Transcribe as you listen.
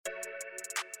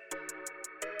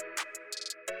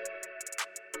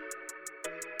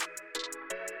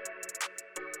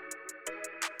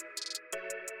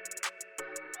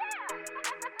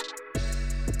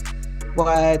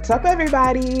What's up,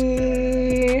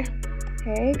 everybody?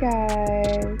 Hey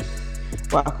guys.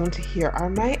 Welcome to Here Are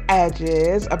My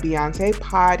Edges, a Beyonce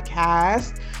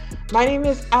podcast. My name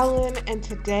is Ellen, and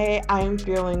today I am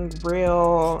feeling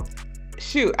real.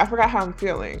 Shoot, I forgot how I'm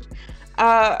feeling.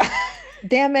 Uh,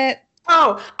 Damn it.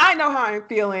 oh, I know how I'm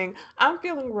feeling. I'm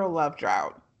feeling real love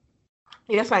drought.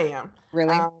 Yes, I am.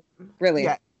 Really? Really?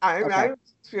 Yeah, Okay. I'm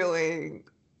feeling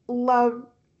love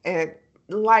and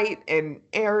light and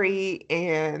airy.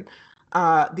 And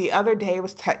the other day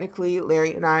was technically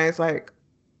Larry and I's like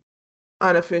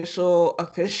unofficial,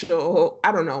 official,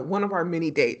 I don't know, one of our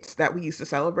many dates that we used to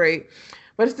celebrate.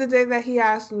 But it's the day that he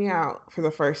asked me out for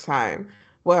the first time.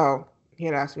 Well, he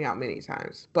had asked me out many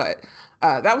times, but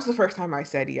that was the first time I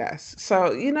said yes.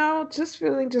 So, just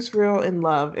feeling just real in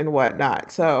love and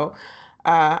whatnot. So,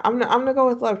 I'm gonna go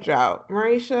with love drought.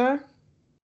 Marisha,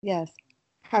 Yes.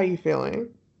 how you feeling?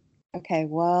 Okay.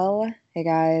 Well, hey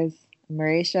guys.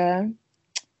 Marisha.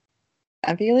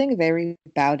 I'm feeling very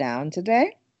bow down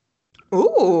today.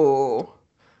 Ooh,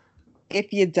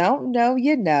 If you don't know,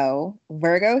 you know.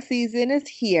 Virgo season is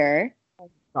here.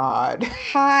 God.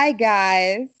 Hi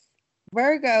guys.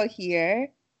 Virgo here.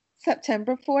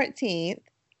 September 14th.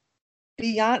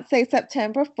 Beyonce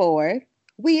September 4th.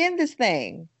 We in this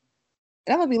thing.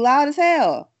 And I'm gonna be loud as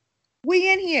hell.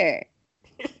 We in here.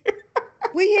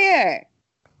 We here.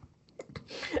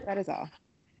 That is all.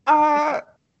 Uh,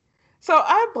 so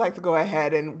I'd like to go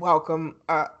ahead and welcome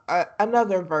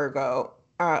another Virgo,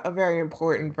 a very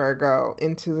important Virgo,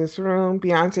 into this room.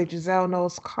 Beyonce Giselle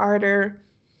Knowles Carter.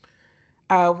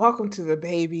 Welcome to the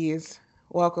babies.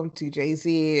 Welcome to Jay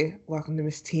Z. Welcome to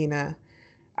Miss Tina.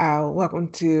 Welcome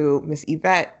to Miss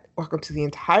Yvette. Welcome to the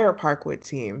entire Parkwood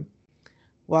team.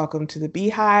 Welcome to the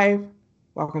Beehive.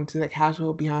 Welcome to the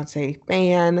casual Beyonce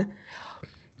fan.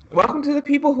 Welcome to the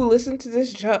people who listen to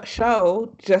this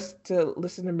show just to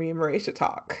listen to me and Marisha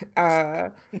talk.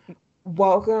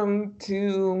 Welcome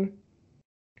to,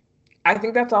 I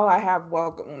think that's all I have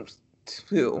welcomes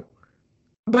to,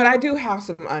 but I do have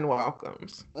some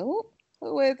unwelcomes. Oh,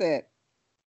 who is it?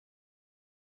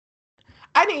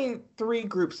 I need three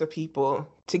groups of people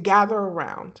to gather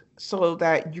around so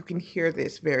that you can hear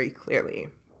this very clearly.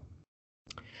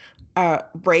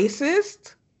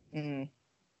 Racist, Mm.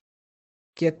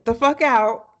 get the fuck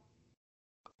out.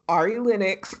 Ari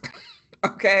Lennox,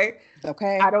 okay?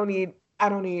 Okay. I don't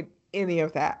need any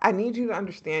of that. I need you to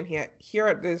understand here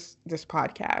at this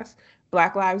podcast.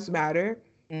 Black Lives Matter.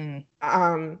 Mm.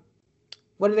 Um,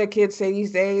 what do the kids say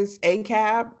these days?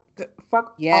 ACAB? Fuck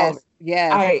all of Yes, it.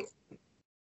 yes. I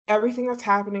Everything that's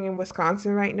happening in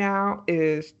Wisconsin right now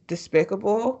is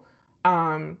despicable.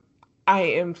 Um, I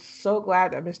am so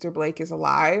glad that Mr. Blake is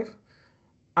alive.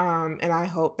 And I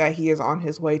hope that he is on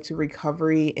his way to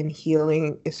recovery and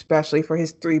healing, especially for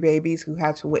his three babies who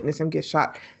had to witness him get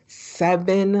shot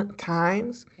 7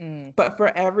 times. Mm. But for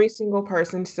every single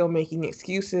person still making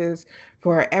excuses,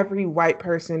 for every white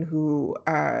person who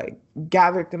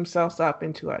gathered themselves up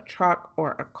into a truck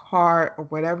or a car or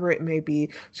whatever it may be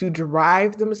to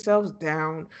drive themselves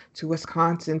down to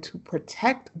Wisconsin to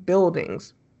protect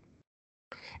buildings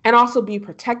and also be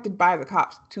protected by the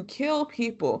cops to kill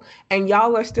people, and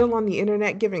y'all are still on the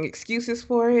internet giving excuses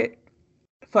for it.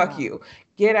 Fuck Wow. you.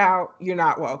 Get out. You're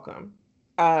not welcome.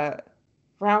 uh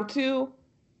Round two,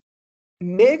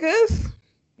 niggas.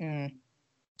 Mm.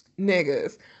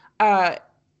 Niggas. uh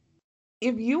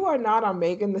if you are not on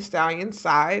Megan the Stallion's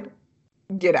side,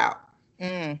 get out.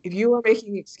 Mm. If you are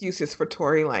making excuses for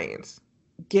Tory Lanez,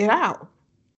 get out.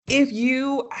 If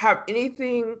you have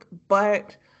anything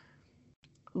but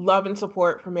love and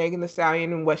support for Megan the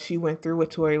Stallion and what she went through with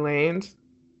Tory Lanez,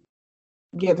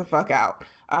 get the fuck out.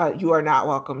 You are not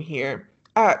welcome here.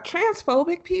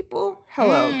 Transphobic people,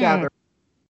 hello, Mm. gather.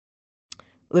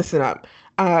 Listen up.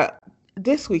 Uh,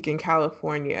 this week in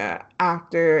California,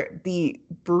 after the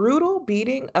brutal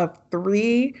beating of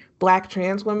three black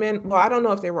trans women, well, I don't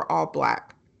know if they were all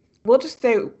black. We'll just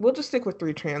stick with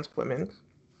three trans women.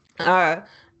 Uh,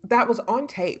 that was on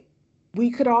tape. We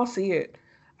could all see it.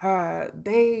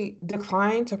 They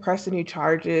declined to press any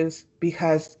charges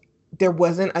because there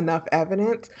wasn't enough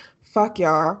evidence. Fuck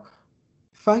y'all.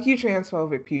 Fuck you,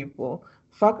 transphobic people.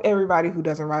 Fuck everybody who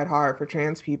doesn't ride hard for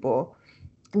trans people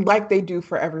like they do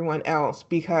for everyone else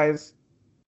because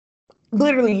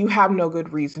literally you have no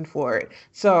good reason for it.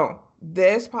 So,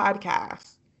 this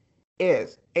podcast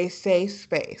is a safe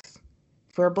space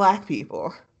for Black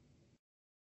people,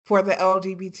 for the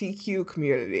LGBTQ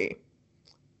community,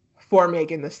 for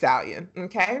Megan the Stallion.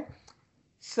 Okay?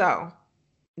 So,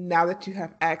 now that you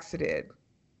have exited,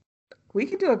 we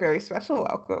can do a very special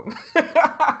welcome.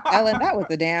 Ellen, that was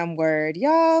a damn word.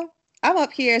 Y'all, I'm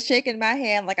up here shaking my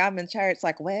hand like I'm in church,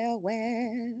 like, well.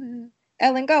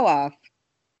 Ellen, go off.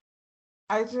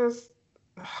 I just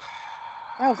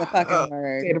That was a fucking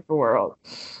word. state of the world.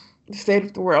 State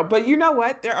of the world. But you know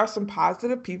what? There are some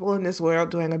positive people in this world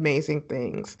doing amazing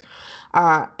things.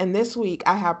 And this week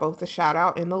I have both a shout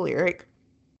out and the lyric.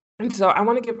 And so I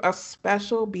want to give a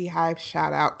special Beehive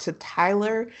shout out to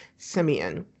Tyler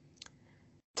Simeon.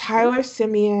 Tyler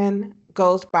Simeon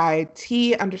goes by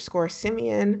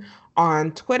T_Simeon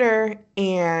on Twitter,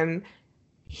 and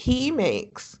he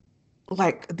makes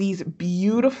like these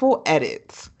beautiful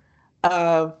edits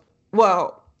of,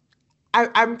 well,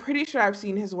 I'm pretty sure I've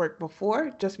seen his work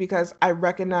before just because I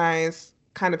recognize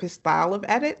kind of his style of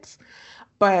edits.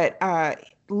 But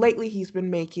lately he's been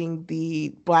making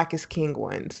the Black is King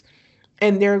ones.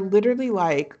 And they're literally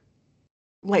like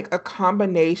a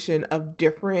combination of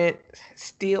different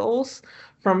stills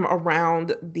from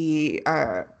around the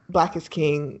Black is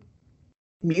King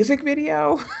music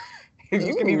video, if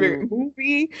you can even Ooh.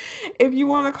 movie, if you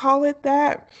want to call it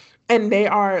that. And they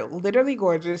are literally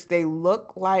gorgeous. They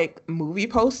look like movie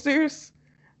posters.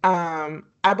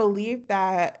 I believe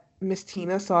that Miss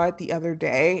Tina saw it the other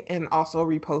day and also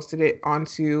reposted it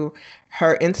onto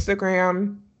her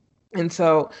Instagram. And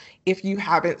so if you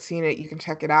haven't seen it, you can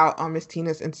check it out on Miss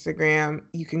Tina's Instagram.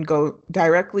 You can go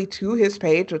directly to his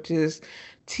page, which is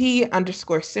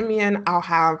T_Simeon. I'll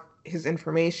have his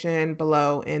information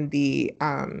below in the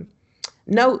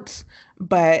notes,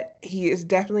 but he is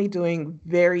definitely doing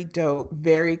very dope,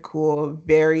 very cool,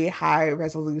 very high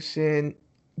resolution,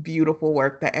 beautiful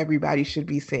work that everybody should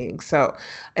be seeing. So,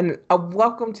 and a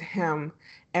welcome to him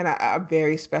and a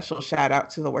very special shout out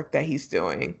to the work that he's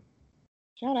doing.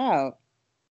 Shout out.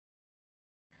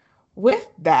 With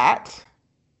that,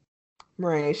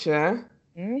 Marisha,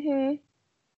 Mm-hmm.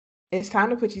 it's time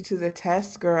to put you to the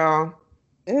test, girl.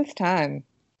 It's time.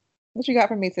 What you got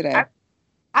for me I, today?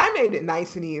 I made it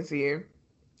nice and easy.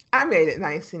 I made it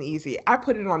nice and easy. I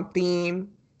put it on theme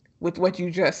with what you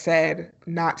just said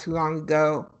not too long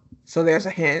ago. So there's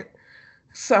a hint.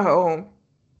 So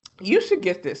you should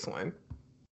get this one.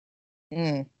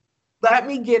 Mm. Let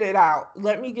me get it out.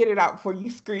 Let me get it out before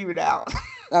you scream it out.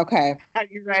 Okay. Are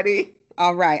you ready?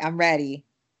 All right. I'm ready.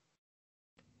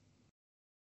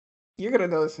 You're going to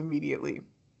know this immediately.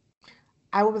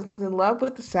 I was in love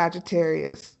with the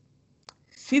Sagittarius.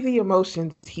 See the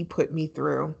emotions he put me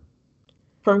through.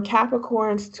 From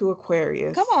Capricorns to Come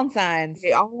Aquarius, on, signs.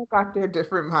 they all got their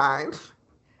different minds.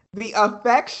 The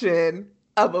affection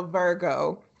of a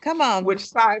Virgo, Come on. which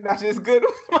sign matches good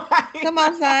with mine. Come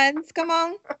on, signs. Come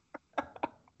on.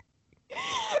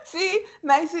 See,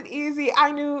 nice and easy.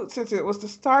 I knew since it was the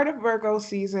start of Virgo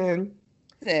season,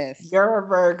 Sis, you're a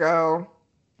Virgo,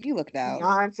 you looked out.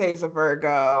 Beyonce's a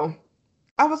Virgo.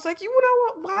 I was like, you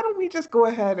know what? Why don't we just go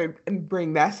ahead and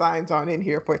bring that signs on in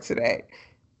here for today?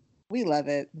 We love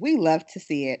it. We love to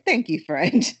see it. Thank you,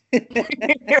 friend.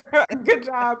 Good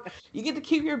job. You get to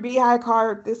keep your Beehive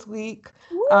card this week.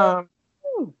 Woo!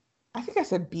 I think I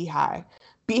said Beehive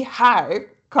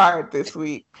card this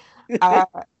week. Uh,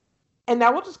 and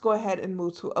now we'll just go ahead and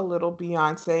move to a little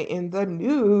Beyonce in the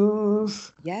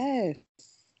news. Yes.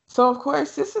 So of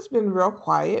course, Sis has been real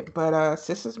quiet, but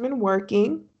Sis has been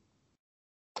working.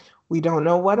 We don't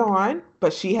know what on,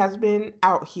 but she has been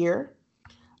out here.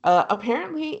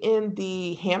 Apparently in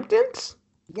the Hamptons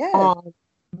Yes. on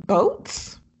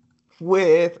boats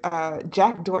with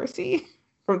Jack Dorsey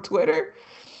from Twitter.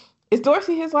 Is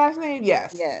Dorsey his last name?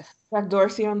 Yes. Yes. Jack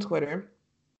Dorsey on Twitter.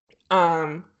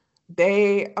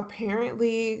 They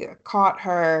apparently caught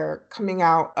her coming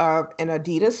out of an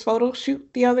Adidas photo shoot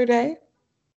the other day.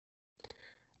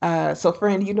 So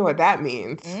friend, you know what that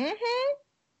means. Mm-hmm.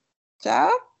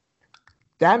 Ciao.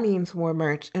 That means more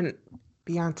merch. And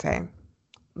Beyonce,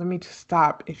 let me just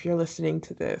stop if you're listening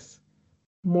to this.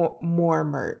 More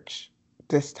merch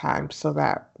this time so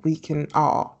that we can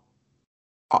all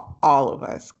of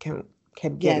us can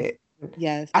get Yes. it.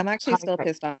 Yes. I'm actually still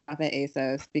pissed off at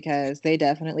ASOS because they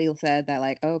definitely said that,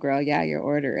 like, oh girl, yeah, your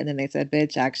order. And then they said,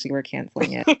 bitch, actually we're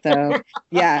canceling it. So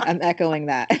yeah, I'm echoing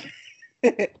that.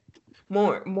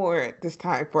 more this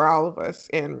time for all of us.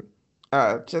 And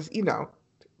just,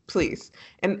 please.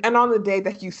 And on the day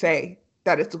that you say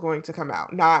that it's going to come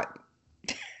out, not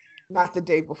the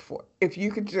day before. If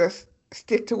you could just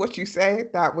stick to what you say,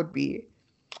 that would be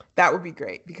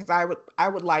great because I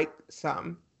would like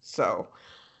some. So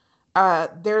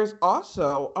there's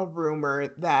also a rumor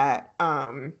that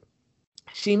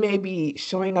she may be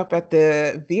showing up at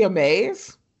the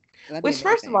VMAs, which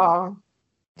first of all,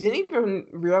 didn't even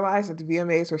realize that the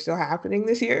VMAs were still happening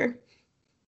this year.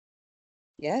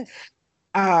 Yes.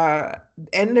 Uh,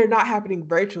 and they're not happening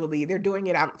virtually. They're doing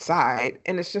it outside.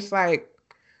 And it's just like,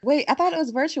 Wait, I thought it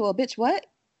was virtual. Bitch, what?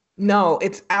 no,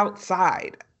 it's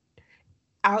outside.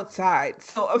 Outside.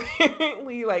 So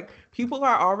apparently, like, people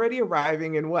are already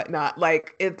arriving and whatnot.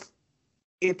 Like, it's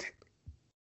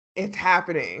it's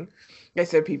happening. They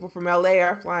said people from LA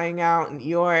are flying out, New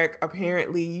York.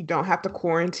 Apparently, you don't have to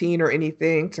quarantine or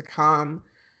anything to come.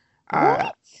 Uh,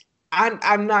 What?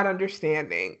 I'm not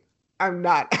understanding. I'm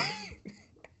not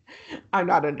I'm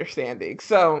not understanding.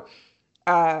 So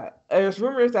there's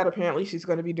rumors that apparently she's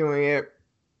going to be doing it.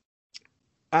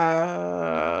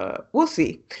 We'll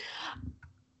see.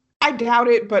 I doubt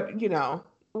it, but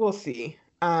we'll see.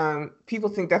 People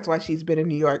think that's why she's been in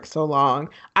New York so long.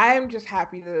 I am just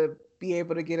happy to be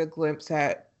able to get a glimpse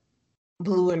at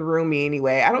Blue and Roomy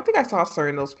anyway. I don't think I saw Sir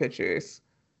in those pictures.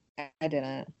 I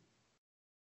didn't.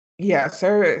 Yeah,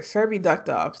 Sir be ducked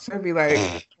off. Sir be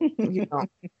like, you know,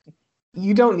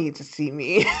 you don't need to see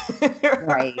me.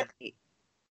 Right.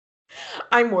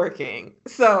 I'm working.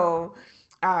 So,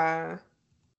 uh,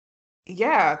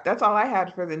 yeah, that's all I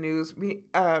had for the news.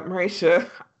 Marisha,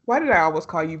 why did I always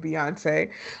call you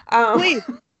Beyonce? Please,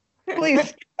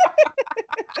 please.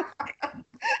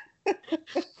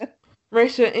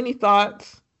 Marisha, any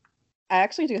thoughts? I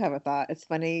actually do have a thought. It's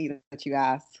funny that you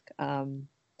ask.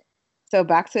 So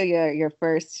back to your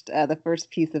first the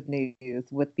first piece of news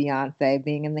with Beyonce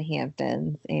being in the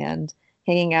Hamptons and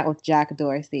hanging out with Jack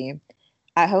Dorsey.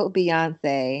 I hope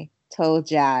Beyonce told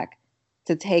Jack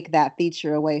to take that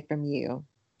feature away from you.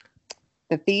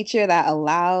 The feature that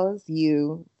allows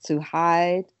you to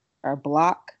hide or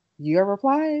block your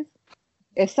replies.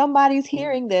 If somebody's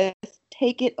hearing this,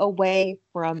 take it away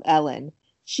from Ellen.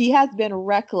 She has been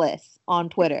reckless on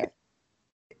Twitter.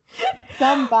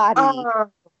 Somebody.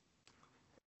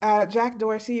 Uh, Jack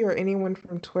Dorsey or anyone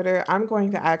from Twitter, I'm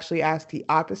going to actually ask the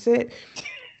opposite.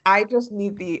 I just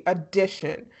need the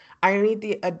addition. I need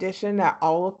the addition that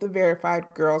all of the verified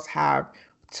girls have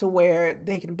to where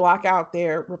they can block out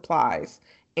their replies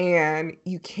and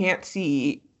you can't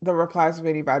see the replies of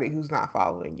anybody who's not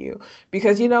following you.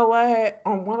 Because you know what?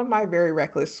 On one of my very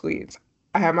reckless tweets,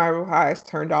 I had my replies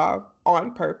turned off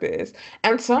on purpose.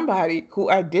 And somebody who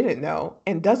I didn't know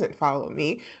and doesn't follow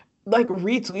me like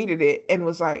retweeted it and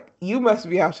was like, "You must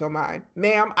be out your mind,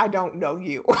 ma'am. I don't know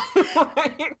you."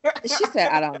 She said,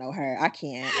 I don't know her. I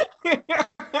can't.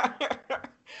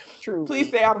 Please Truly.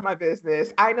 stay out of my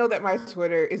business. I know that my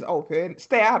Twitter is open.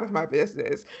 Stay out of my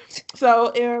business.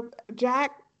 So if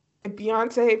Jack,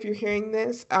 Beyonce, if you're hearing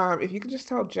this, if you could just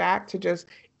tell Jack to just,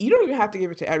 you don't even have to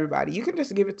give it to everybody. You can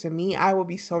just give it to me. I will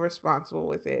be so responsible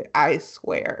with it. I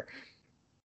swear.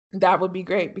 That would be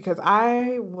great because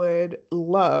I would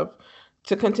love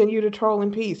to continue to troll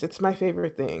in peace. It's my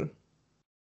favorite thing.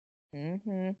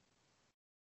 Mm-hmm.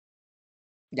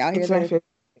 Y'all hear It's my this? favorite.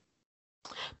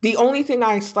 The only thing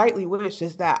I slightly wish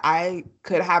is that I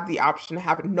could have the option to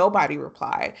have nobody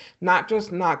reply, not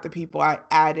just not the people I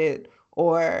added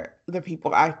or the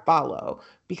people I follow,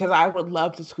 because I would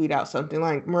love to tweet out something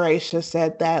like Marisha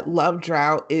said that Love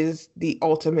Drought is the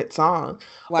ultimate song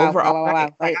Wow, over wow, all wow, wow,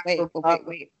 night. wow. Like Wait, wait, wait,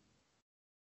 wait.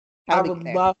 How I to be would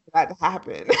clear. love for that to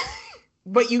happen.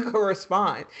 But you could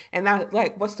respond. And that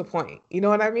like what's the point? You know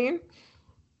what I mean?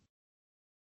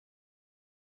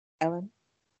 Ellen?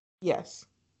 Yes.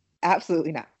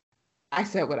 Absolutely not. I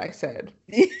said what I said.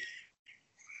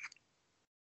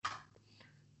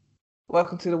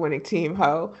 Welcome to the winning team,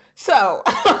 ho. So,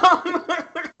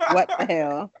 What the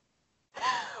hell?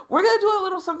 we're gonna do a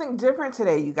little something different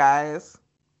today, you guys.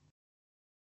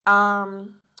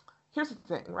 Um, Here's the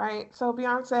thing, right? So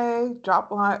Beyonce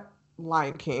dropped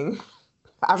Lion King.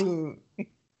 I mean,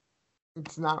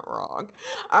 it's not wrong.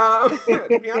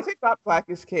 Beyonce dropped Black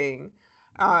is King.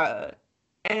 Uh,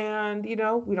 and we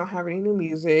don't have any new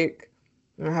music.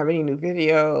 We don't have any new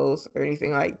videos or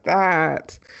anything like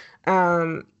that.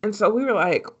 And so we were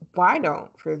like, why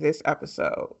don't for this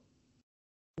episode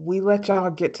we let y'all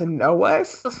get to know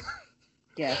us?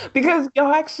 Yes. Because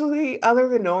y'all actually, other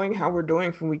than knowing how we're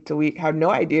doing from week to week, have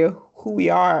no idea who we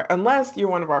are unless you're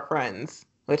one of our friends,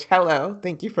 which hello,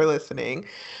 thank you for listening.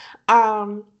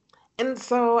 Um, and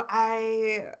so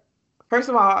first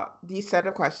of all, these set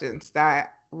of questions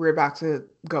that we're about to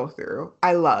go through,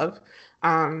 I love,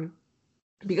 um,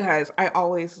 because I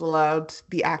always loved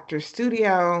the Actors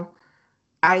Studio.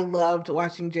 I loved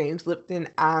watching James Lipton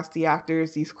ask the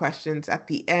actors these questions at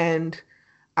the end.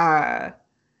 Uh,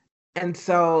 and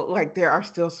so, like, there are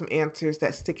still some answers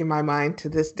that stick in my mind to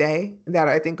this day that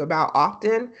I think about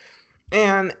often.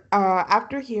 And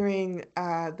after hearing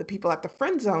the people at the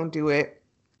Friend Zone do it,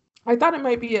 I thought it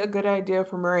might be a good idea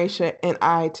for Marisha and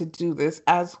I to do this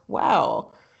as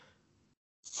well.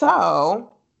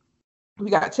 So we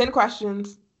got 10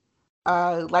 questions.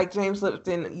 Like James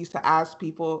Lipton used to ask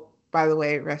people, by the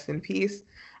way, rest in peace.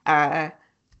 Uh,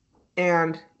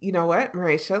 and you know what,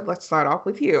 Marisha, let's start off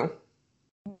with you.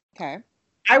 Okay.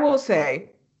 I will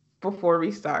say before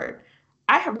we start,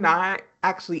 I have not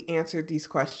actually answered these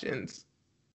questions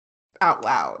out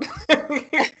loud.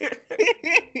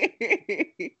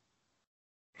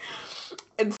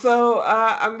 And so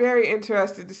I'm very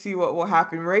interested to see what will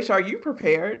happen. Marisha, are you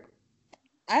prepared?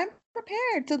 I'm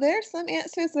prepared. So there's some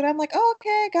answers that I'm like, oh,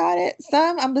 okay, got it.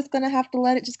 Some I'm just gonna have to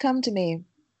let it just come to me.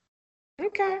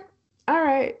 Okay. All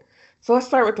right. So let's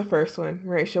start with the first one.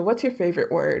 Marisha, what's your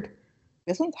favorite word?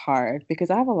 This one's hard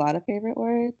because I have a lot of favorite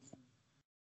words.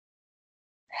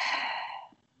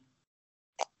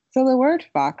 So the word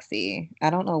foxy, I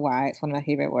don't know why it's one of my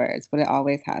favorite words, but it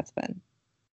always has been.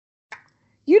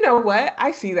 You know what?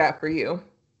 I see that for you.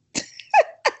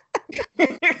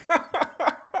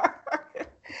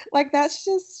 Like that's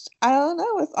just, I don't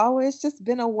know, it's always just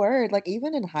been a word. Like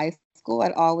even in high school,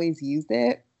 I'd always use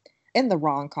it in the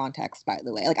wrong context, by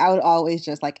the way. Like I would always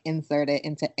just like insert it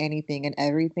into anything and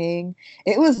everything.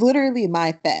 It was literally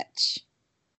my fetch.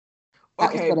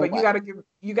 That was Okay, what it but was.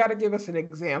 you gotta give us an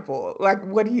example. Like,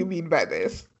 what do you mean by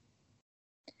this?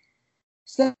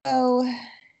 So,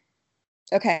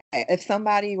 okay, if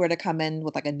somebody were to come in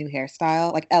with like a new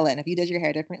hairstyle, like Ellen, if you did your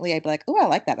hair differently, I'd be like, oh, I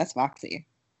like that. That's foxy.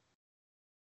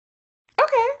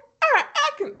 Okay, all right, I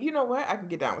can. You know what? I can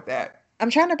get down with that.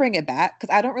 I'm trying to bring it back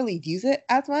because I don't really use it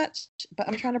as much, but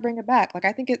I'm trying to bring it back. Like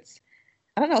I think it's,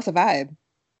 I don't know, it's a vibe.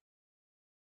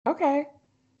 Okay.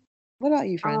 What about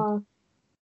you, friend? Um,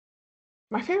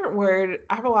 my favorite word.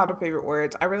 I have a lot of favorite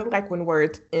words. I really like when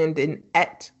words end in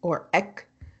et or ek,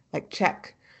 like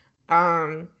check.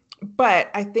 Um, but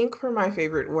I think for my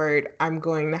favorite word, I'm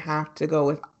going to have to go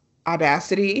with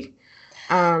audacity.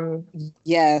 Um,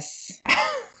 Yes.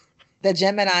 The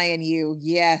Gemini in you.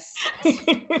 Yes.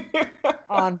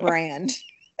 On brand.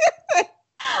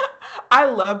 I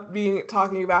love being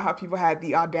talking about how people had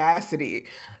the audacity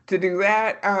to do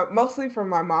that. Mostly from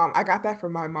my mom. I got that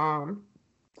from my mom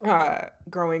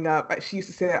growing up. She used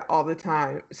to say that all the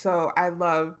time. So I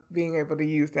love being able to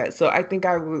use that. So I think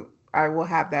I will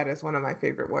have that as one of my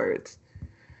favorite words.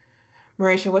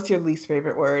 Marisha, what's your least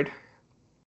favorite word?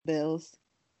 Bills.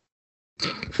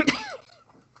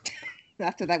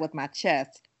 After that with my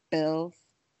chest. Bills.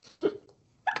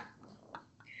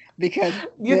 Because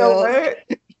You know bills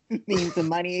what? means the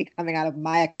money coming out of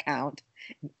my account.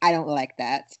 I don't like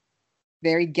that.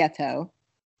 Very ghetto.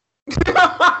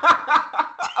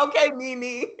 Okay,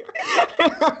 Nini.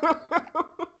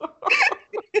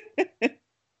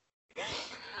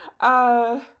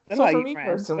 What So about for you, me friend?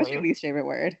 What's your personally, least favorite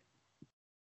word?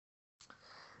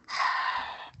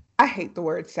 I hate the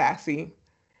word sassy.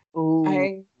 Ooh,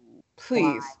 I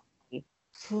why? please,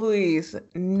 please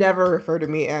never refer to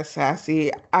me as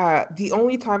sassy. The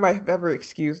only time I've ever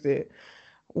excused it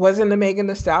was in the Megan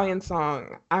Thee Stallion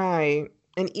song. And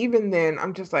even then,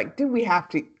 I'm just like, did we have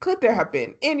to? Could there have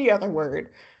been any other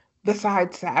word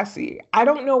besides sassy? I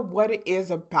don't know what it is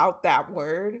about that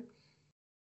word,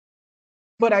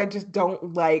 but I just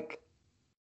don't like.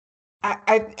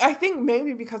 I think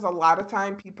maybe because a lot of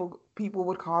time people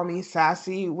would call me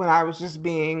sassy when I was just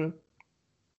being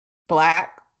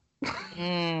black.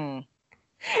 Mm,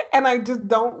 And I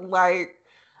don't like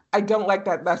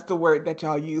that that's the word that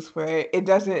y'all use for it. It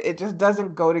just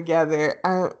doesn't go together.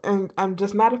 And I'm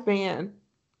just not a fan.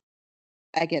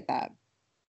 I get that.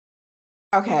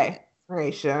 Okay,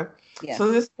 Raisha. Yes.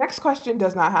 So this next question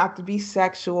does not have to be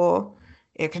sexual.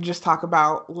 It can just talk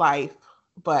about life.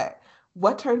 But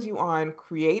what turns you on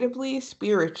creatively,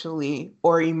 spiritually,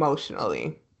 or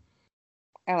emotionally?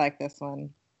 I like this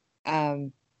one.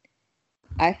 Um,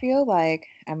 I feel like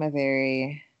I'm a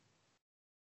very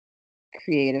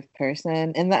creative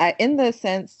person in the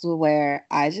sense where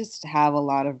I just have a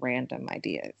lot of random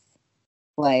ideas.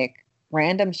 Like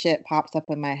random shit pops up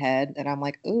in my head and I'm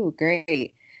like, ooh,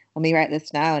 great. Let me write this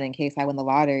down in case I win the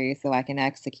lottery so I can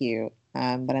execute.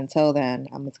 But until then,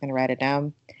 I'm just gonna write it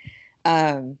down.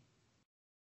 Um,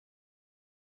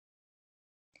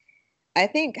 I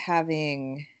think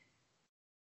having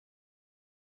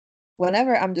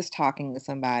whenever I'm just talking to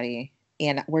somebody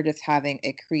and we're just having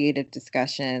a creative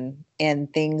discussion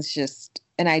and things just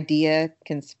an idea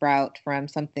can sprout from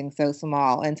something so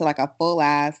small into like a full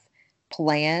ass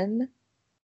plan.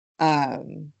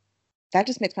 Um, that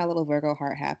just makes my little Virgo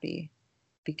heart happy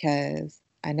because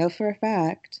I know for a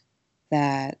fact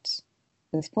that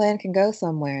this plan can go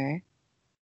somewhere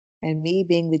And me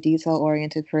being the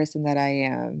detail-oriented person that I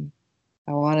am,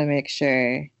 I want to make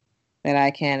sure that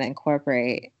I can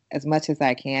incorporate as much as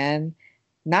I can.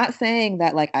 Not saying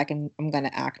that like I'm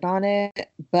gonna act on it,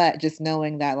 but just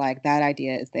knowing that like that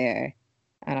idea is there.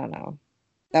 I don't know.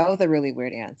 That was a really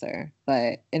weird answer,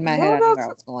 but in my head No, I knew where I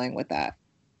was going with that.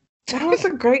 that was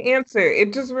a great answer.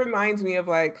 It just reminds me of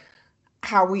like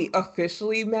how we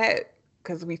officially met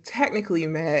because we technically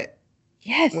met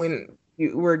Yes. when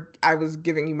I was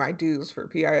giving you my dues for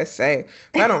PISA.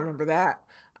 So I don't remember that.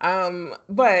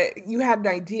 But you had an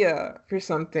idea for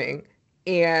something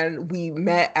and we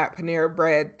met at Panera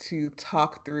Bread to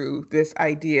talk through this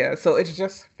idea. So it's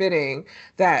just fitting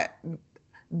that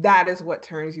that is what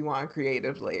turns you on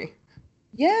creatively.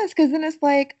 Yes, because then it's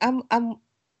like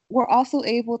we're also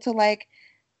able to like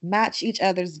match each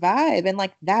other's vibe and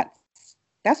like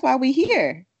that's why we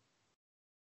here.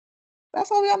 That's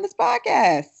why we on this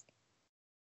podcast.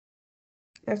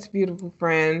 That's beautiful,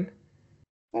 friend.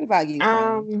 What about you,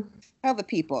 friend? Um, Tell the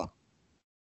people.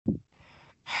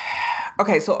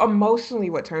 okay, so emotionally,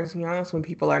 what turns me on is when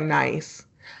people are nice.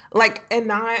 Like, and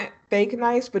not fake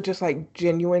nice, but just like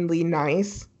genuinely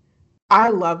nice. I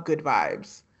love good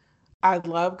vibes. I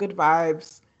love good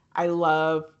vibes. I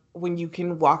love when you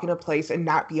can walk in a place and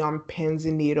not be on pins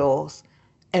and needles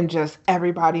and just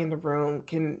everybody in the room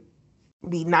can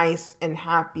be nice and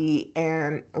happy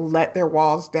and let their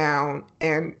walls down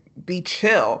and be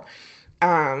chill.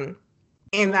 Um,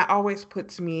 and that always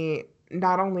puts me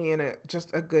not only in a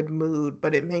just a good mood,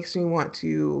 but it makes me want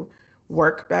to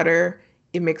work better.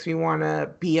 It makes me want to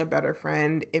be a better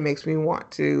friend. It makes me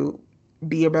want to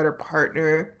be a better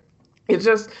partner. It's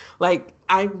just like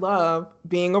I love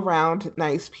being around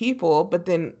nice people, but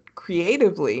then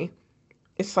creatively,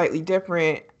 it's slightly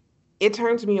different. It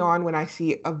turns me on when I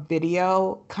see a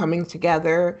video coming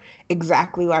together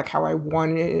exactly like how I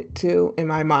wanted it to in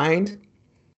my mind.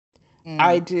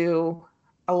 I Mm. do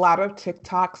a lot of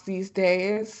TikToks these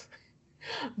days,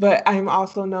 but I'm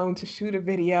also known to shoot a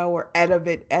video or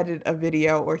edit a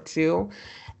video or two.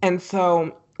 And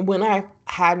so when I've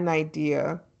had an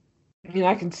idea and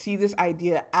I can see this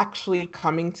idea actually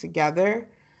coming together,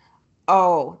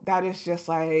 oh, that is just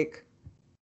like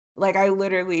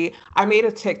I made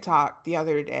a TikTok the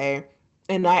other day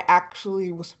and I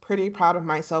actually was pretty proud of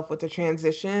myself with the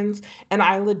transitions and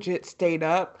I legit stayed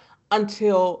up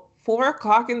until 4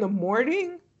 o'clock in the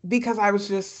morning because I was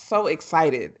just so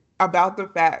excited about the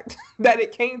fact that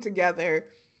it came together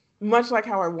much like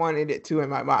how I wanted it to in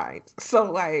my mind.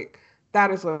 So like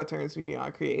that is what turns me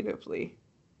on creatively.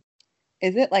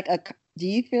 Is it like do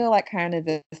you feel like kind of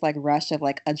this like rush of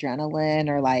like adrenaline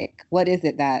or like what is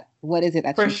it that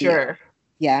For you feel? sure.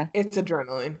 Yeah. It's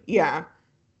adrenaline. Yeah.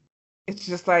 It's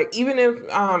just like even if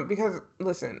because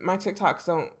listen, my TikToks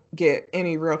don't get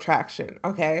any real traction,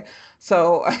 okay?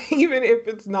 So even if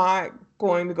it's not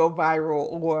going to go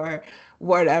viral or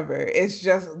whatever, it's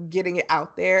just getting it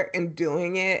out there and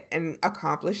doing it and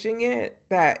accomplishing it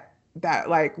that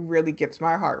like really gets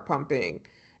my heart pumping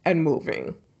and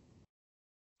moving.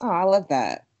 Oh, I love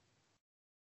that.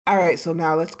 All right, so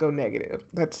now let's go negative.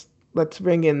 Let's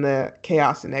bring in the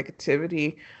chaos and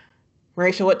negativity.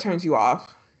 Rachel, what turns you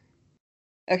off?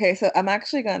 Okay, so I'm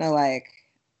actually gonna like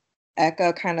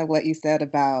echo kind of what you said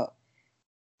about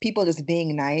people just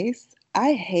being nice.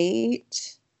 I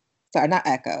hate, sorry, not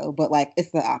echo, but like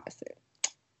it's the opposite.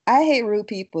 I hate rude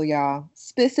people, y'all.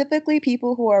 Specifically,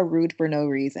 people who are rude for no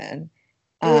reason.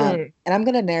 Mm, And I'm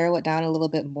gonna narrow it down a little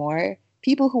bit more.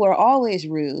 People who are always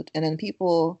rude, and then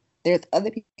there's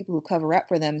other people who cover up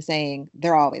for them saying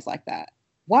they're always like that.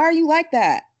 Why are you like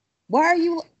that? Why are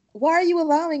you why are you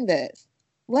allowing this?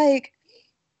 Like,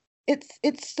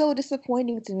 it's so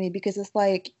disappointing to me because it's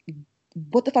like,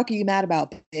 what the fuck are you mad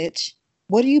about, bitch?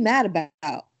 What are you mad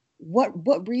about?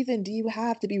 What reason do you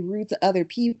have to be rude to other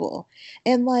people?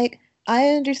 And like, I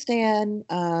understand,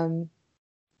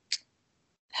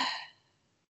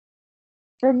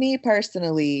 for me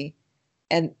personally,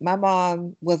 and my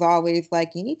mom was always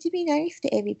like, you need to be nice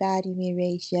to everybody,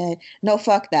 Miracia. No,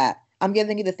 fuck that. I'm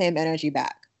giving you the same energy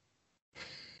back.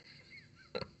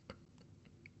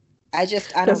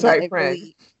 I don't that's know. right, It friend.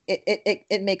 really,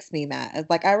 it makes me mad.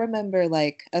 Like, I remember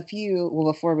like well,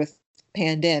 before this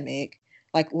pandemic,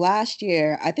 like last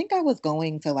year, I think I was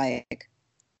going to like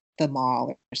the mall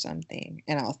or something,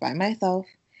 and I was by myself.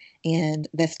 And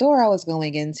the store I was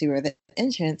going into, or the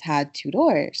entrance, had two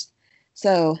doors.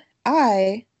 So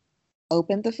I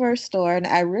opened the first door and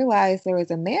I realized there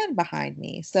was a man behind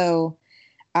me. So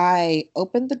I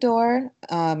opened the door.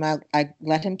 I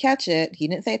let him catch it. He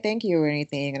didn't say thank you or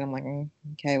anything. And I'm like,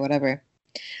 okay, whatever.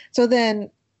 So then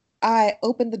I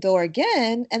opened the door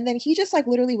again, and then he just like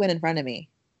literally went in front of me.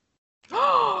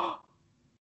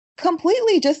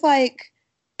 Completely just like,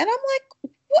 and I'm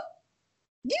like, what?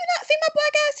 Do you not see my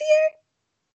black ass here?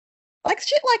 Like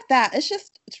shit like that.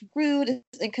 It's rude,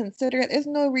 it's inconsiderate. There's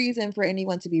no reason for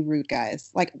anyone to be rude,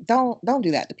 guys. Like, don't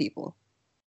do that to people.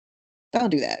 Don't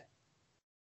do that.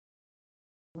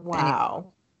 Anyway,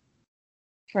 Wow.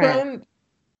 friend. Friend,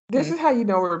 this is how you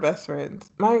know we're best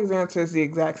friends. My answer is the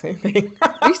exact same thing.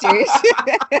 Are you serious?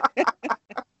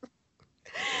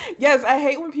 Yes, I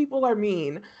hate when people are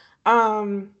mean.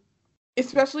 Um,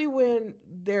 Especially when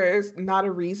there's not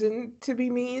a reason to be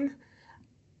mean.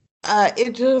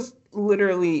 It just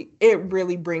literally, it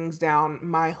really brings down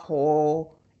my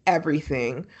whole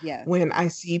everything Yes. when I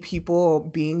see people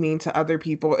being mean to other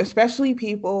people, especially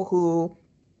people who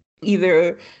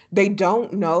either they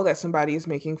don't know that somebody is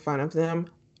making fun of them.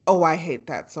 Oh, I hate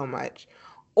that so much.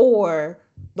 Or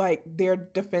like they're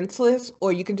defenseless,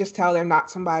 or you can just tell they're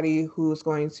not somebody who's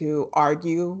going to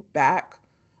argue back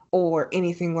or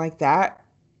anything like that,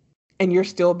 and you're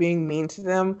still being mean to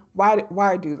them.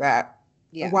 Why do that?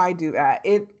 Yeah. Why do that?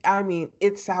 I mean,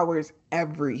 it sours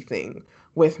everything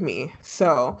with me.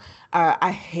 So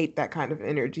I hate that kind of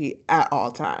energy at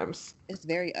all times. It's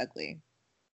very ugly.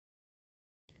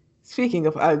 Speaking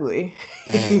of ugly,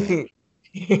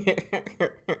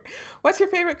 what's your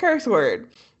favorite curse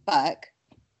word? Fuck.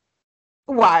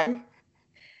 Why?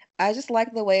 I just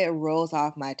like the way it rolls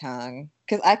off my tongue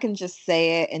because I can just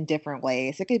say it in different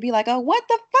ways. It could be like, "Oh, what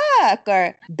the fuck?"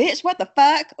 or "Bitch, what the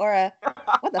fuck?" or a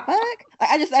 "What the fuck?" Like,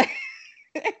 I just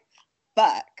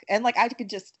fuck, and like I could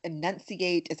just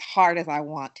enunciate as hard as I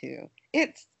want to.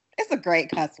 It's a great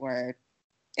cuss word.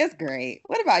 It's great.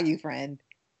 What about you, friend?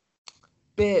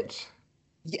 Bitch.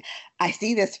 Yeah, I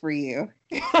see this for you.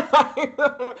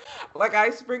 Like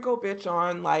I sprinkle bitch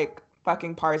on like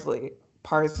fucking parsley.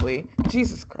 Parsley.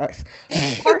 Jesus Christ.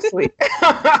 Parsley.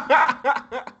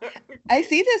 I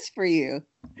see this for you.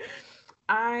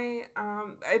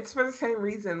 It's for the same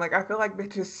reason. Like I feel like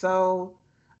bitch is so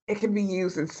it can be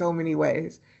used in so many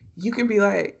ways. You can be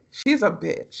like, she's a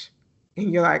bitch.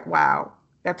 And you're like, wow,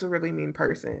 that's a really mean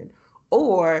person.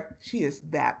 Or she is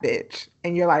that bitch.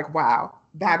 And you're like, wow,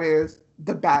 that is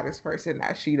the baddest person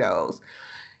that she knows.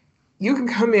 You can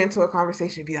come into a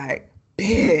conversation and be like,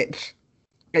 bitch.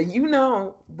 And you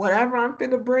know, whatever I'm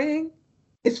finna bring,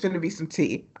 it's finna be some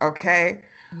tea, okay?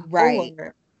 Right.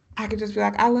 Or I could just be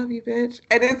like, I love you, bitch.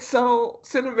 And it's so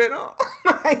sentimental.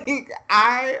 Like,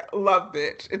 I love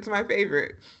bitch. It's my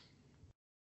favorite.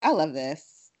 I love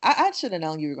this. I should have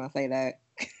known you were gonna say that.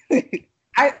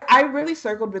 I really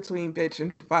circled between bitch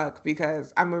and fuck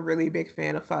because I'm a really big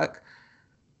fan of fuck.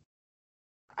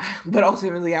 But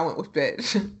ultimately, I went with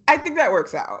bitch. I think that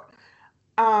works out.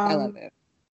 I love Um, it.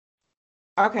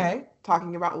 okay,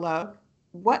 talking about love.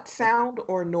 What sound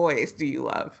or noise do you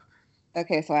love?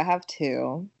 Okay, so I have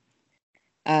two.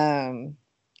 Um,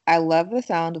 I love the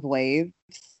sound of waves.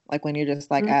 Like when you're just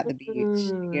like at the beach,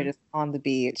 you're Mm. just on the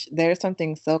beach. There's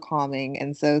something so calming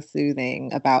and so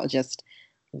soothing about just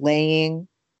laying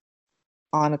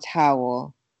on a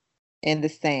towel in the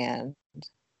sand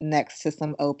next to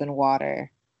some open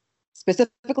water,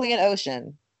 specifically an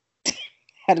ocean.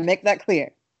 Had to make that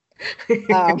clear.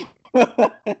 Um,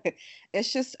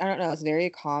 it's just, I don't know, it's very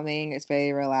calming, it's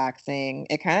very relaxing.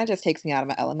 It kind of just takes me out of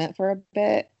my element for a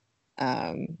bit.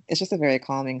 It's just a very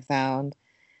calming sound.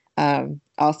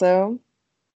 Also,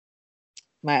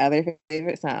 my other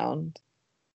favorite sound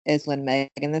is when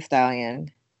Megan the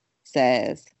Stallion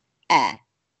says, ah.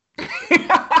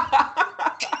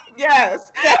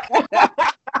 Yes.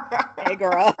 Hey,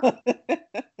 girl. It's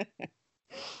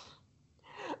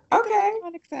an Okay.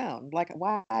 iconic sound. Like,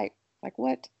 why? Like,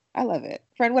 what? I love it.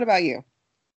 Friend, what about you?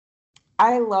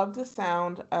 I love the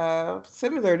sound of,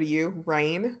 similar to you,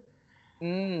 rain.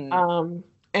 Mm, Um,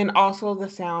 and also the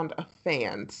sound of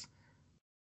fans.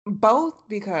 Both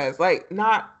because, like,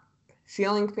 not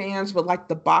ceiling fans, but like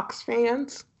the box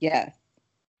fans. yes.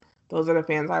 Those are the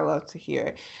fans I love to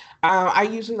hear. I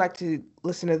usually like to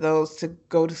listen to those to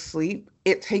go to sleep.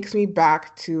 It takes me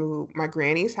back to my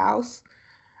granny's house.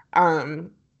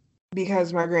 Um,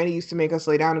 because my granny used to make us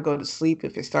lay down and go to sleep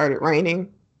if it started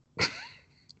raining.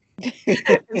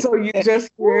 And so you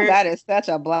just Ooh, hear that is such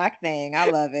a black thing.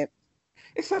 I love it.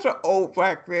 it's such an old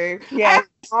black thing. I Yes. asked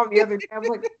my mom the other day, I was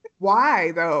like,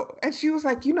 why though? And she was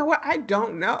like, you know what? I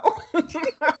don't know.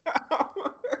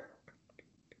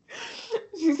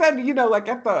 She said, you know, like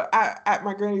at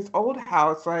my granny's old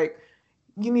house, like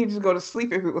you needed to go to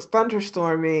sleep if it was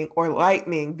thunderstorming or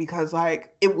lightning because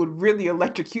like it would really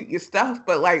electrocute your stuff.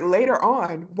 But like later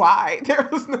on, why? There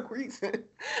was no reason.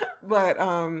 But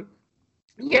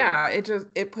Yeah,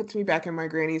 it puts me back in my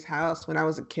granny's house when I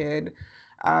was a kid,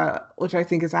 which I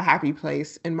think is a happy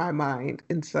place in my mind.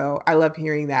 And so I love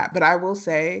hearing that. But I will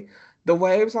say the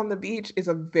waves on the beach is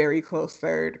a very close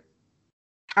third.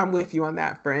 I'm with you on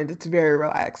that, friend. It's very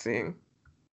relaxing.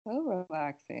 So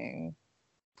relaxing.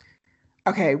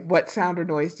 Okay, what sound or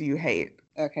noise do you hate?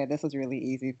 Okay, this was really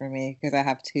easy for me because I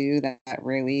have two that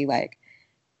really like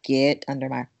get under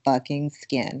my fucking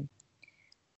skin.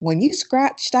 When you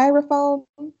scratch styrofoam,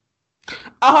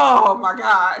 Oh my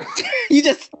God.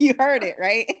 you heard it,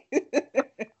 right?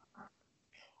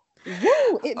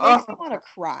 Woo! It makes me want to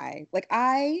Oh, cry. Like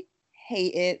I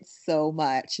hate it so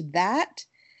much. That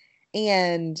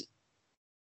and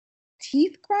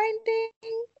teeth grinding.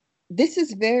 This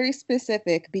is very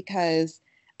specific because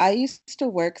I used to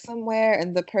work somewhere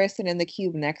and the person in the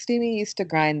cube next to me used to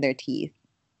grind their teeth.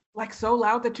 like so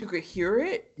loud that you could hear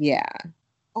it? Yeah.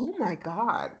 Oh my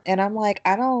God. And I'm like,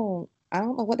 I don't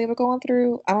know what they were going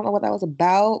through. I don't know what that was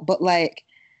about, but like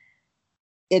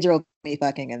it drove me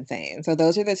fucking insane. So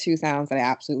those are the two sounds that I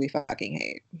absolutely fucking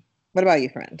hate. What about you,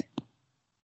 friend?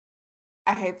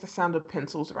 I hate the sound of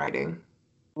pencils writing.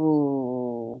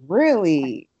 Ooh,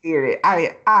 really? Hear it.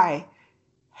 I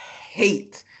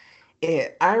hate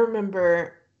it. I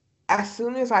remember as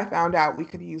soon as I found out we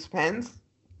could use pens,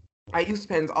 I used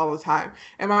pens all the time.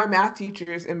 And my math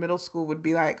teachers in middle school would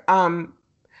be like,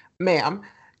 ma'am,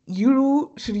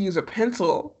 you should use a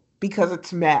pencil because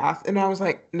it's math. And I was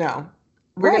like, no,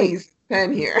 we're gonna Right, use a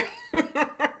pen here.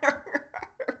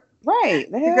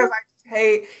 right. The Because hell? I just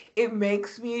hate it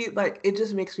makes me like it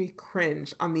just makes me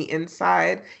cringe on the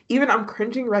inside. Even I'm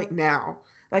cringing right now.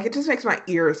 Like it just makes my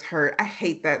ears hurt. I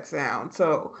hate that sound.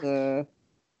 So Uh,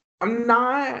 I'm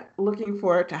not looking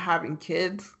forward to having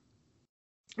kids.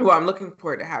 Well, I'm looking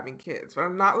forward to having kids, but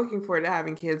I'm not looking forward to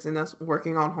having kids and us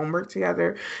working on homework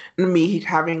together and me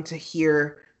having to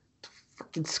hear the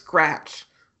freaking scratch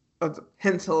of the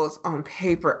pencils on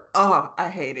paper. Oh, I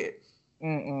hate it.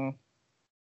 mm-mm.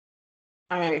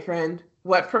 All right, friend.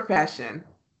 What profession,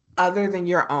 other than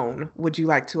your own, would you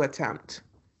like to attempt?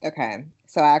 Okay,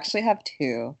 so I actually have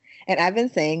two, and I've been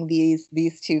saying these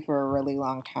two for a really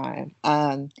long time.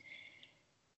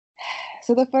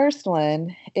 So the first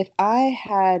one, if I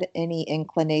had any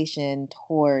inclination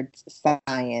towards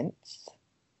science,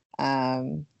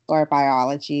 or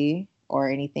biology or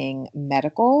anything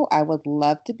medical, I would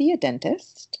love to be a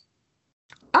dentist.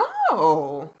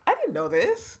 Oh, I didn't know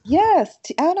this. Yes,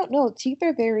 I don't know. Teeth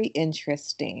are very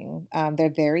interesting. They're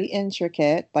very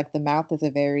intricate. Like the mouth is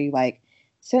a very like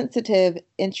sensitive,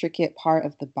 intricate part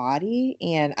of the body,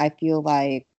 and I feel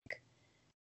like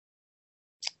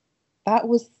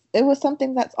it was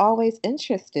something that's always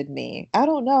interested me. I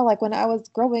don't know, like when I was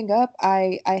growing up,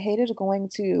 I hated going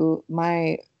to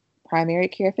my primary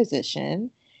care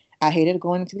physician. I hated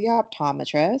going to the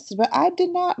optometrist, but I did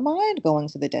not mind going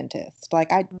to the dentist.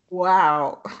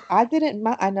 Wow. I didn't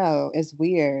mind. I know it's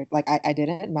weird. Like I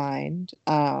didn't mind.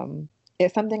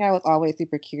 It's something I was always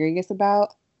super curious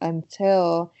about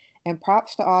until, and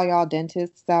props to all y'all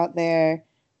dentists out there.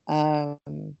 Um,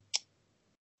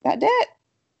 that did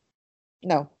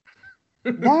no,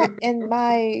 that and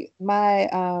my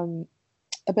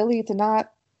ability to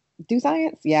not do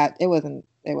science, yeah, it wasn't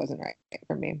right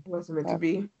for me. Wasn't meant to So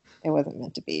be. it wasn't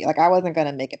meant to be. Like I wasn't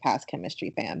gonna make it past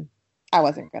chemistry, fam. I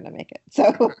wasn't gonna make it.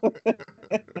 So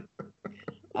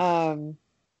um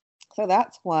so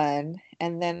that's one.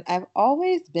 And then I've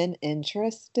always been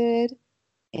interested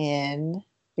in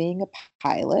being a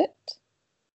pilot.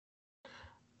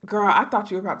 Girl, I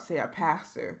thought you were about to say a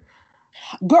pastor.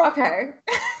 Girl, Okay.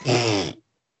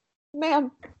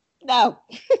 ma'am, no.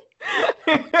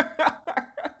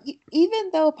 Even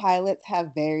though pilots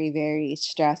have very, very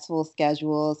stressful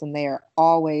schedules and they are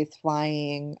always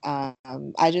flying,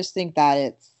 I just think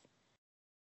that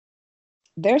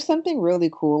there's something really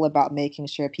cool about making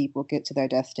sure people get to their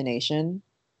destination.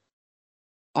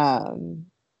 Um,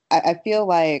 I feel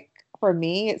like for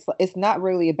me, it's not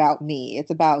really about me.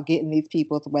 It's about getting these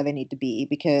people to where they need to be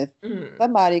because Mm.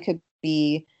 somebody could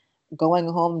be going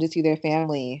home to see their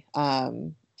family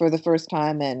for the first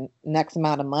time in next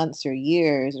amount of months or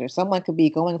years, or someone could be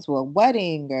going to a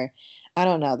wedding, or I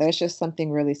don't know. There's just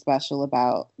something really special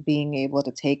about being able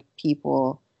to take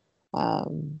people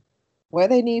um, where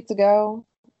they need to go.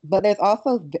 But there's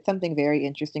also something very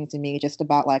interesting to me just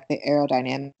about like the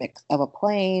aerodynamics of a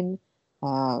plane,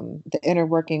 the inner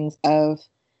workings of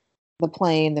the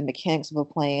plane, the mechanics of a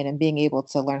plane, and being able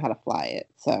to learn how to fly it.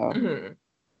 So, Mhm.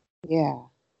 yeah,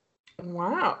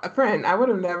 Wow. A friend, I would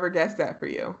have never guessed that for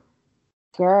you.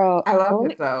 girl, I love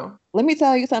it though. let me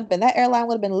tell you something. That airline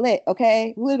would have been lit,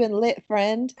 okay? We would have been lit,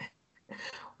 friend.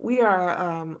 We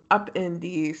are up in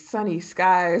the sunny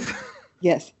skies.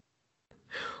 Yes.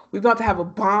 We're about to have a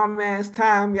bomb ass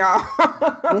time, y'all.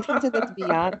 Listen to this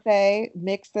Beyonce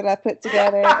mix that I put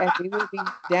together, and we will be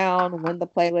down when the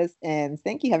playlist ends.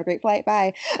 Thank you. Have a great flight.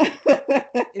 Bye.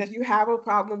 If you have a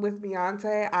problem with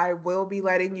Beyonce, I will be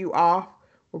letting you off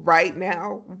right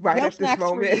now, right No at this snacks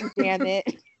for moment. you, damn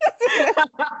it.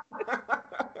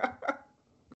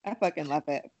 I fucking love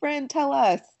it. Friend, tell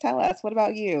us. Tell us. What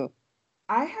about you?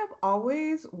 I have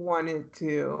always wanted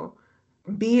to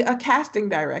be a casting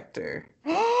director.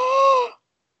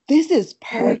 This is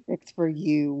Like, perfect for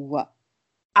you.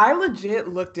 I legit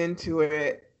looked into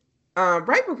it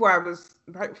right before I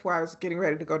was getting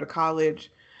ready to go to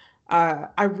college.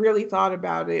 I really thought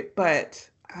about it, but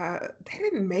they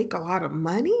didn't make a lot of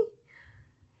money,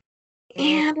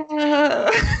 Mm,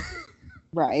 and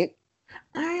right.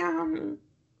 I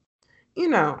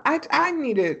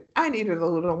I needed a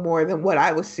little more than what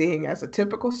I was seeing as a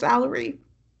typical salary.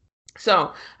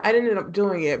 So I ended up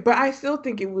doing it, but I still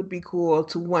think it would be cool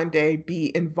to one day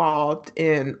be involved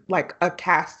in like a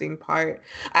casting part.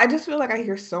 I just feel like I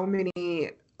hear so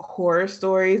many horror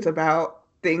stories about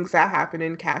things that happen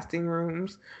in casting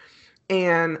rooms.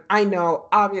 And I know,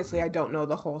 obviously, I don't know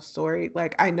the whole story.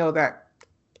 Like, I know that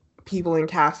people in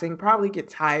casting probably get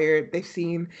tired. They've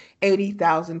seen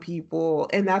 80,000 people,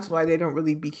 and that's why they don't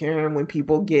really be caring when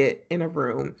people get in a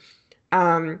room.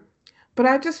 Um, but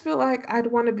I just feel like I'd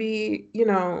want to be,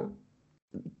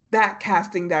 that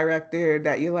casting director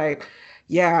that you're like,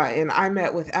 yeah, and I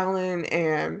met with Ellen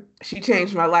and she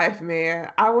changed my life,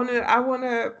 man. I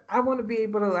wanna be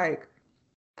able to like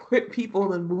put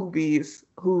people in movies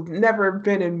who've never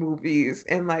been in movies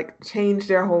and like change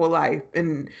their whole life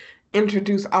and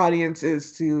introduce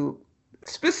audiences to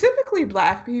specifically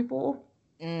Black people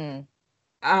Mm.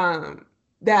 um,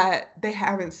 that they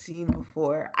haven't seen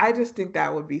before. I just think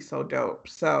that would be so dope.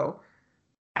 So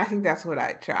I think that's what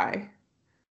I'd try.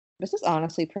 This is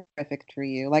honestly perfect for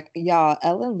you. Like, y'all,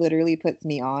 Ellen literally puts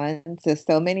me on to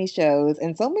so many shows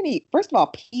and so many, first of all,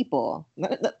 people.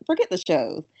 Forget the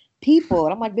shows. People.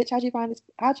 And I'm like, bitch, how'd you find this?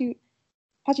 How'd you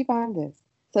find this?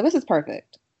 So this is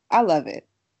perfect. I love it.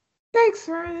 Thanks,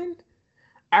 friend.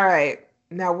 All right.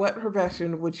 Now, what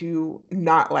profession would you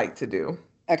not like to do?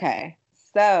 Okay.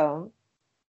 So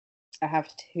I have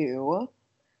two.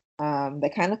 They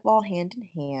kind of fall hand in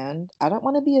hand. I don't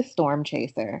want to be a storm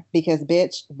chaser because,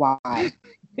 bitch, why?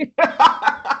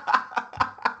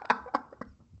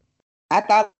 I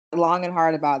thought long and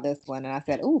hard about this one, and I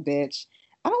said, "Ooh, bitch,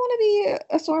 I don't want to be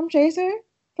a storm chaser,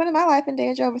 putting my life in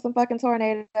danger over some fucking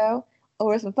tornado,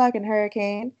 over some fucking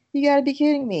hurricane. You gotta be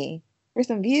kidding me. For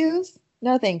some views?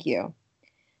 No, thank you."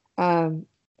 Um,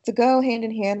 to go hand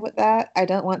in hand with that, I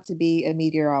don't want to be a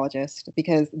meteorologist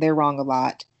because they're wrong a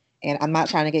lot. And I'm not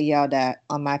trying to get yelled at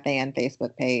on my fan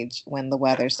Facebook page when the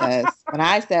weather says, when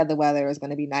I said the weather was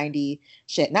going to be 90,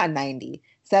 shit, not 90,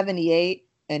 78,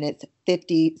 and it's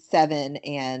 57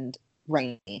 and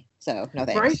rainy. So no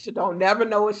thanks. Marisha don't never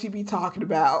know what she be talking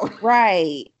about.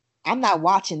 Right. I'm not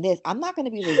watching this. I'm not going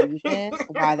to be the reason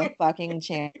why the fucking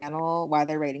channel, why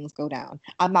their ratings go down.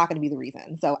 I'm not going to be the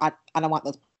reason. So I don't want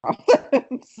those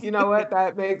problems. You know what?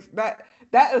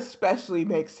 That especially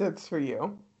makes sense for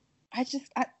you. I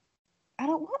just, I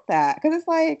don't want that because it's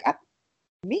like,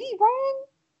 me wrong,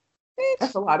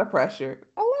 That's bitch? a lot of pressure.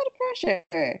 A lot of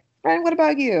pressure. Brian, what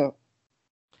about you?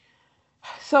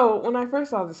 So when I first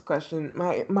saw this question,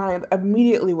 my mind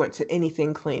immediately went to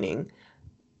anything cleaning,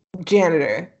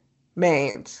 janitor,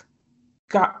 maids.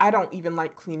 God, I don't even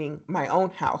like cleaning my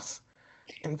own house.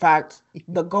 In fact,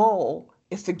 the goal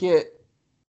is to get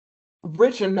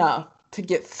rich enough to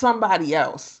get somebody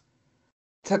else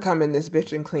to come in this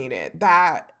bitch and clean it.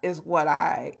 That is what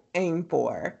I aim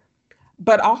for.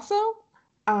 But also,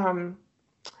 um,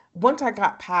 once I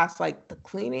got past like the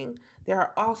cleaning, there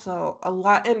are also a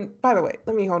lot. And by the way,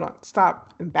 let me hold on,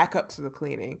 stop and back up to the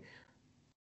cleaning.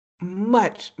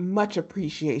 Much, much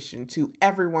appreciation to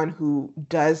everyone who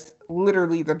does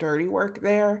literally the dirty work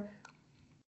there.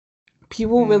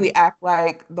 People Mm, really act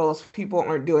like those people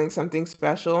aren't doing something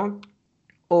special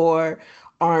or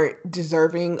aren't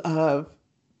deserving of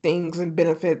things and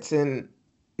benefits and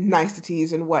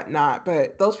niceties and whatnot.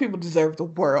 But those people deserve the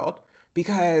world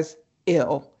because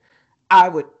ill. I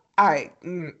would, I,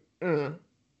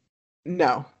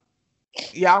 no.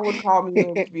 Y'all would call me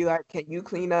in to be like, can you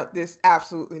clean up this?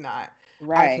 Absolutely not. I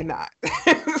right. cannot.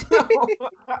 So,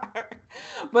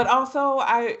 but also,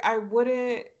 I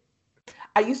wouldn't.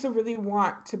 I used to really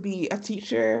want to be a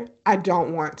teacher. I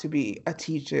don't want to be a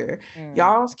teacher. Mm,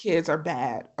 Y'all's kids are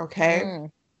bad, okay?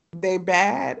 mm, They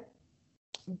bad.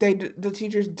 The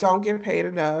teachers don't get paid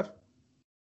enough.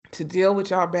 to deal with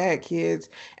y'all bad kids.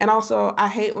 And also, I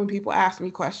hate when people ask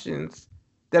me questions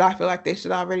that I feel like they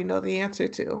should already know the answer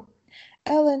to.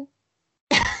 Ellen,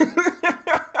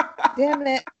 damn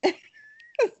it.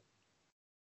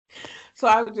 So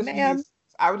Ma'am.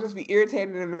 I would just be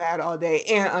irritated and mad all day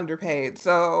and underpaid.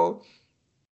 So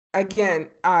again,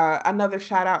 another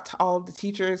shout out to all the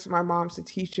teachers. My mom's a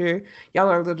teacher. Y'all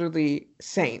are literally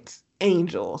saints,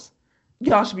 angels.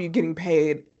 Y'all should be getting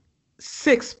paid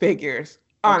six figures,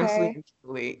 honestly Okay. and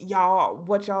truly. Y'all,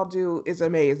 what y'all do is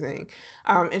amazing.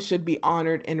 It should be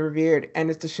honored and revered, and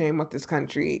it's a shame what this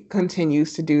country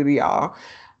continues to do to y'all.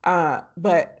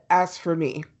 But as for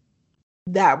me,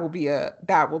 that will be a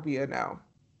no.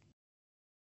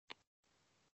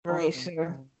 Oh,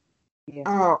 Marisha. yes.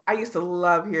 Oh, I used to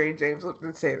love hearing James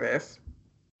Lipton say this.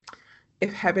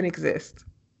 If heaven exists,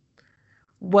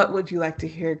 what would you like to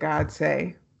hear God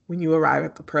say when you arrive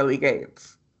at the pearly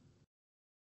gates?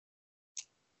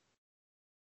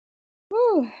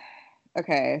 Whew.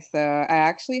 Okay, so I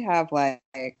actually have like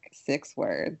 6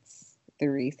 words,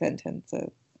 3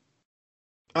 sentences.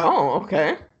 Oh,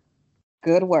 okay.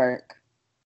 Good work.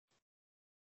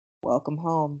 Welcome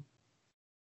home.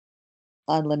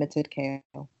 Unlimited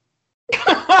kale.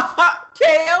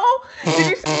 Kale? Did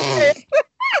you say kale?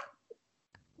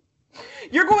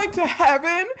 You're going to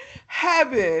heaven?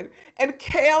 Heaven. And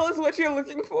kale is what you're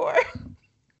looking for?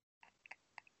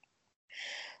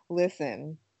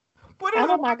 Listen, What I are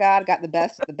know the my God got the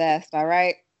best of the best, all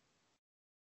right?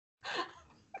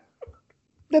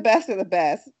 The best of the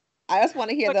best. I just want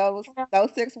to hear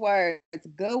those 6 words.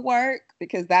 Good work,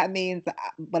 because that means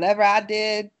whatever I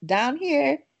did down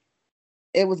here,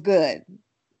 it was good.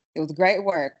 It was great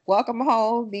work. Welcome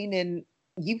home, meaning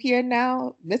you here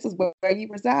now. This is where you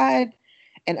reside.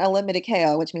 And unlimited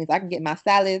kale, which means I can get my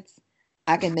salads.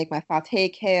 I can make my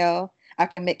sauteed kale. I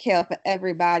can make kale for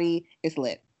everybody. It's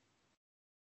lit.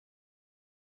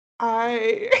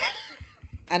 I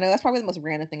I know that's probably the most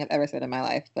random thing I've ever said in my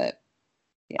life, but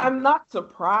yeah. I'm not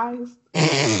surprised,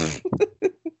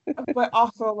 but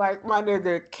also like my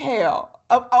nigga kale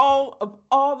of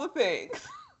all the things.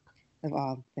 Of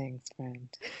all things, friend.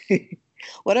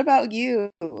 What about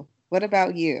you? What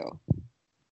about you?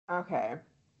 Okay.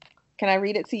 Can I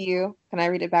read it to you? Can I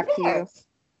read it back to you? Yes.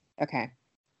 Okay.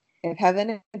 If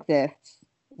heaven exists,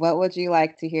 what would you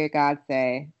like to hear God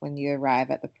say when you arrive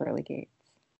at the pearly gates?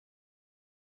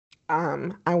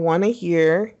 I want to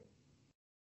hear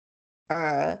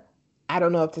uh I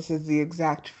don't know if this is the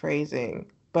exact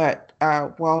phrasing, but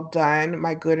well done,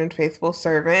 my good and faithful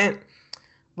servant.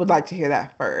 Would like to hear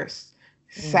that first.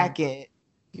 Mm. Second,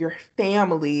 your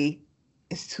family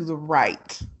is to the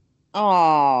right.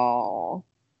 Oh,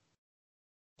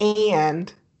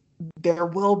 And there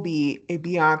will be a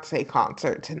Beyonce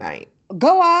concert tonight.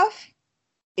 go off.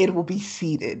 It will be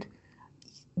seated.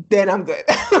 Then I'm good.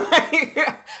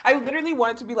 I literally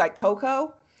want it to be like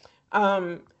Coco.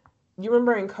 Um, you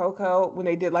remember in Coco when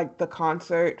they did like the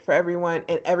concert for everyone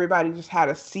and everybody just had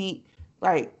a seat,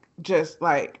 like just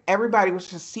like everybody was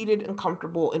just seated and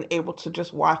comfortable and able to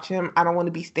just watch him. I don't want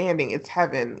to be standing. It's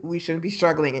heaven. We shouldn't be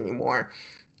struggling anymore.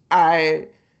 I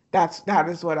that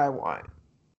is what I want.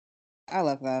 I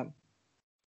love that.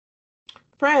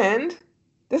 Friend,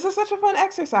 this is such a fun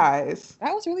exercise.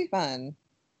 That was really fun.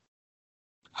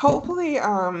 Hopefully,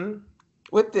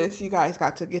 with this, you guys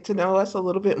got to get to know us a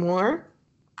little bit more.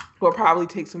 We'll probably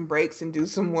take some breaks and do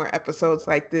some more episodes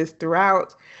like this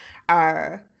throughout.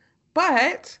 Uh,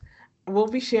 but we'll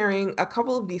be sharing a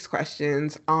couple of these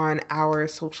questions on our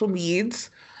social medias.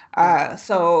 Yeah.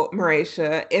 So,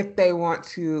 Marisha, if they want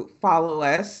to follow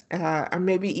us or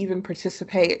maybe even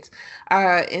participate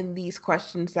in these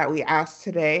questions that we asked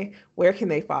today, where can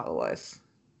they follow us?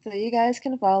 So you guys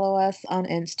can follow us on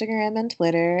Instagram and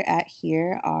Twitter at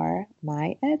Here Are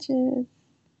My Edges.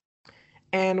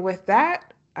 And with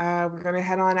that, we're going to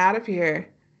head on out of here.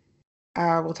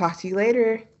 We'll talk to you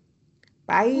later.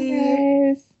 Bye,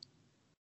 Bye. guys.